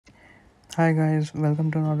Hi guys, welcome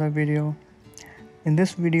to another video. In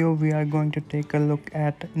this video we are going to take a look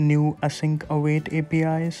at new async await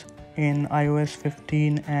APIs in iOS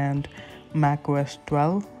 15 and macOS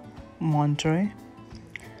 12 Monterey.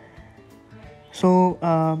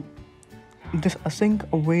 This async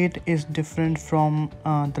await is different from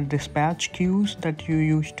the dispatch queues that you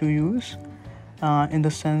used to use in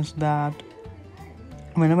the sense that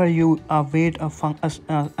whenever you await a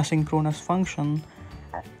asynchronous function,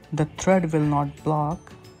 the thread will not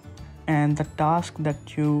block and the task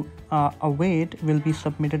that you await will be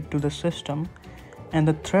submitted to the system, and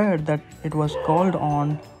the thread that it was called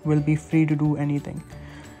on will be free to do anything.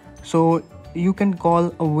 So you can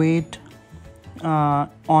call await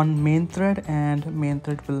on main thread and main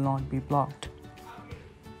thread will not be blocked.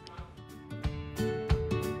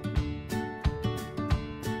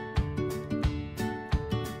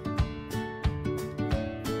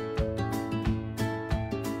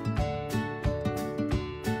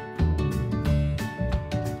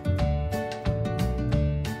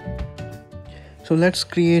 So let's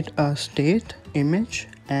create a state image,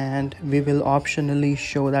 and we will optionally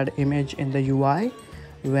show that image in the UI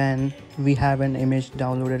when we have an image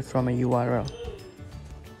downloaded from a URL.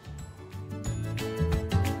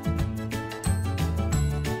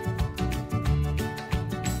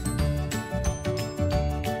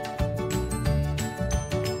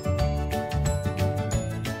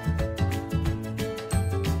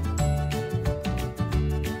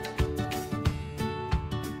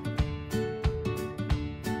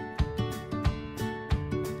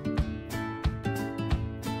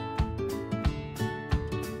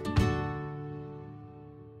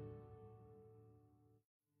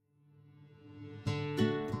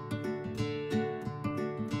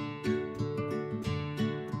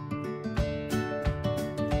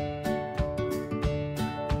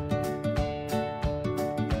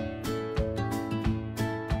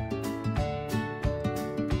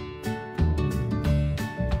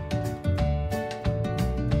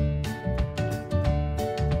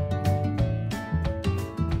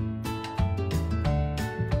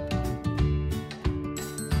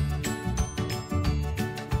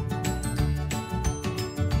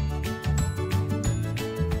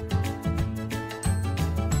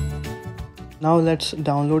 Now let's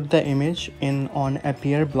download the image in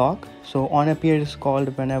onAppear block. So onAppear is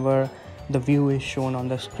called whenever the view is shown on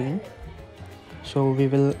the screen. So we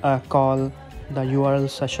will call the URL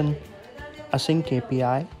session async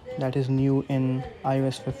API that is new in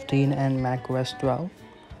iOS 15 and macOS 12,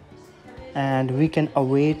 and we can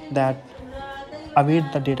await the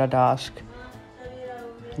data task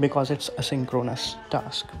because it's a synchronous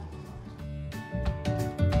task.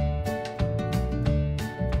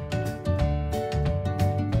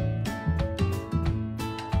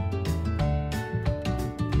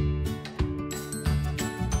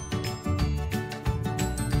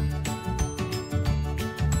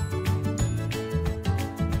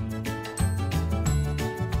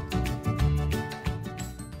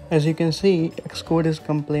 As you can see, Xcode is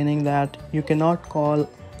complaining that you cannot call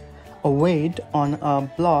await on a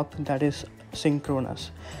block that is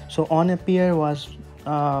synchronous. So onAppear was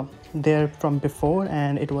there from before,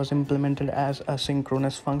 and it was implemented as a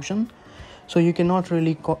synchronous function. So you cannot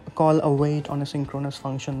really call await on a synchronous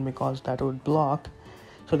function because that would block.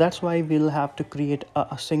 So that's why we'll have to create a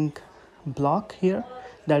async block here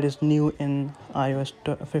that is new in iOS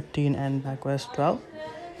 15 and macOS 12.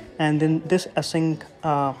 And then this async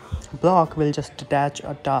block will just detach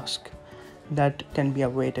a task that can be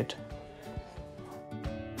awaited.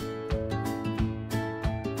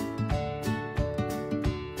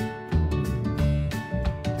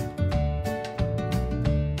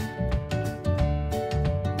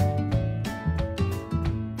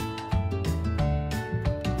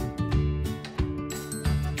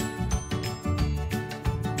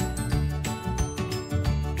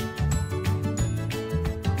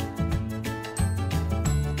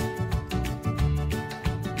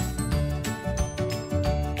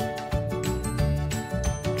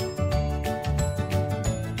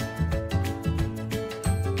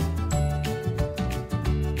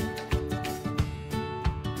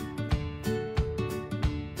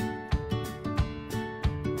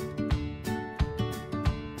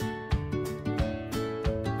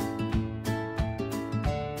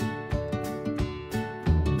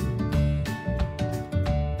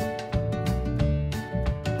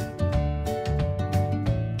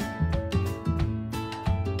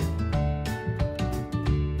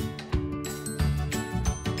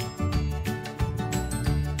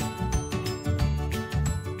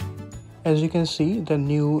 As you can see, the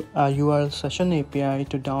new URL session API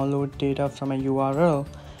to download data from a URL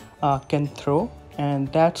can throw,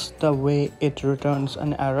 and that's the way it returns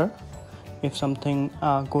an error if something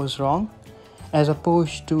goes wrong, as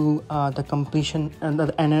opposed to the completion and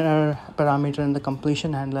an error parameter in the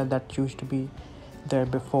completion handler that used to be there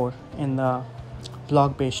before in the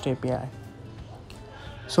block-based API.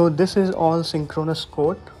 So this is all synchronous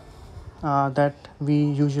code that we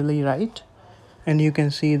usually write, and you can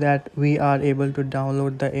see that we are able to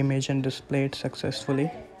download the image and display it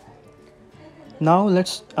successfully. Now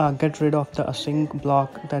let's get rid of the async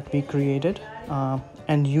block that we created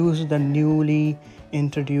and use the newly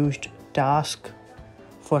introduced task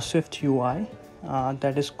for Swift UI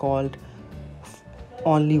that is called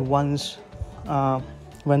only once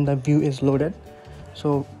when the view is loaded.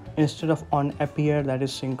 So instead of on appear, that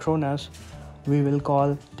is synchronous, we will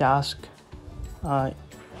call task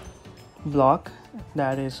block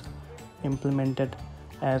that is implemented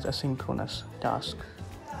as a synchronous task.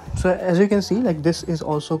 So as you can see, like, this is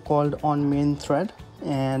also called on main thread,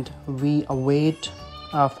 and we await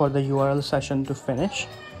for the URL session to finish.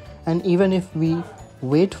 And even if we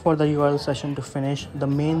wait for the URL session to finish, the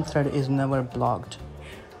main thread is never blocked.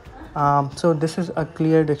 So this is a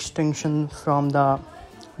clear distinction from the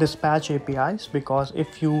dispatch APIs, because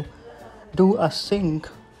if you do a sync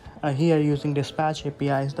here using dispatch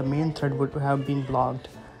APIs, the main thread would have been blocked.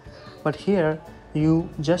 But here you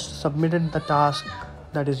just submitted the task,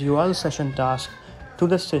 that is URL session task, to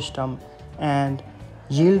the system and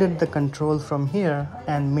yielded the control from here,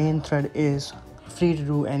 and main thread is free to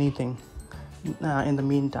do anything in the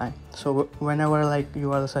meantime. So whenever like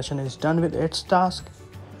URL session is done with its task,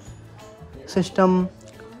 system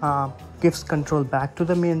gives control back to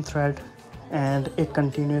the main thread and it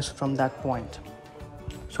continues from that point.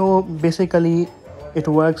 So basically it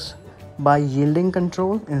works by yielding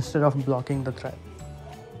control instead of blocking the thread.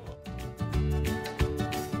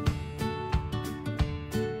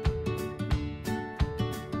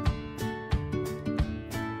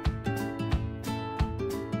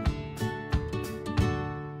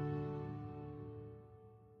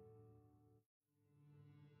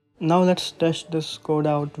 Now let's test this code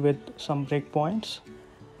out with some breakpoints.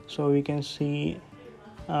 So we can see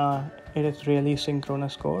it is really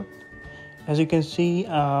synchronous code. As you can see,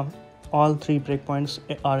 all three breakpoints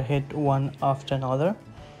are hit one after another.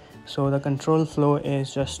 So the control flow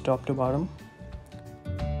is just top to bottom.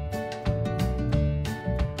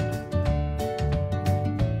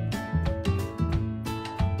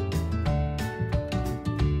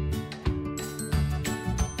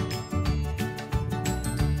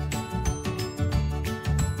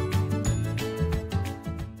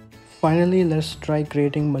 Finally, let's try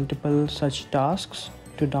creating multiple such tasks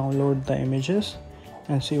to download the images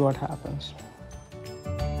and see what happens.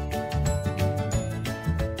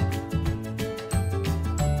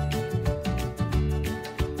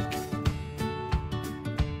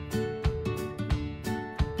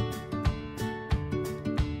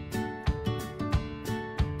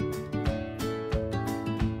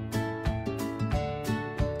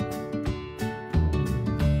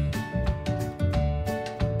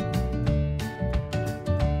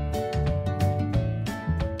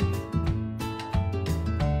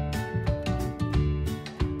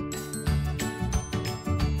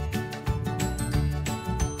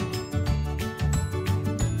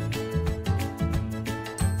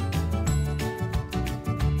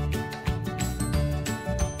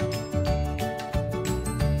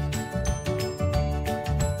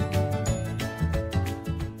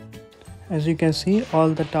 As you can see, all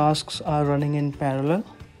the tasks are running in parallel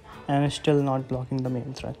and still not blocking the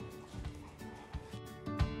main thread.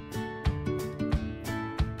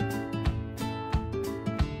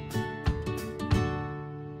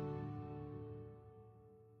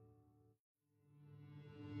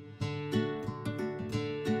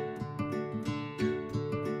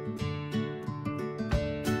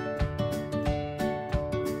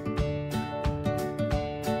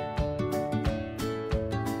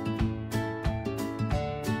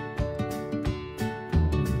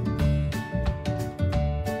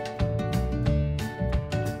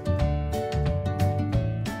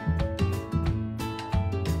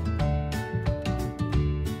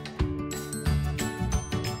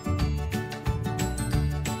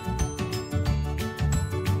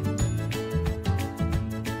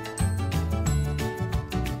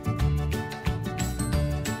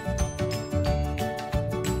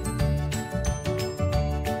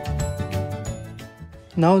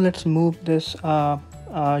 Now let's move this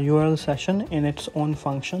URL session in its own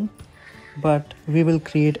function, but we will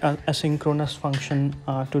create a asynchronous function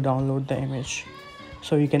to download the image,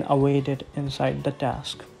 so you can await it inside the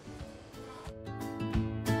task.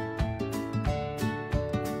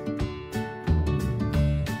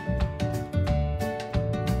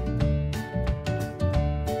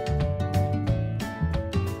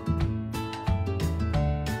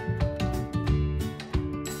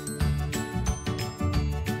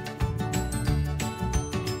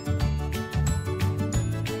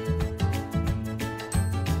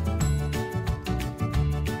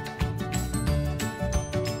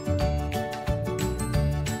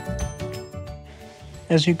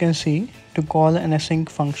 As you can see, to call an async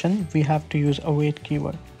function, we have to use await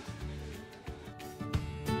keyword.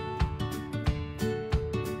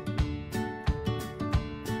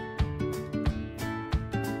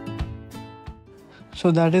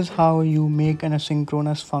 So that is how you make an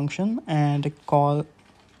asynchronous function and call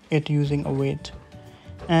it using await.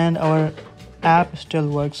 And our app still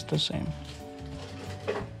works the same.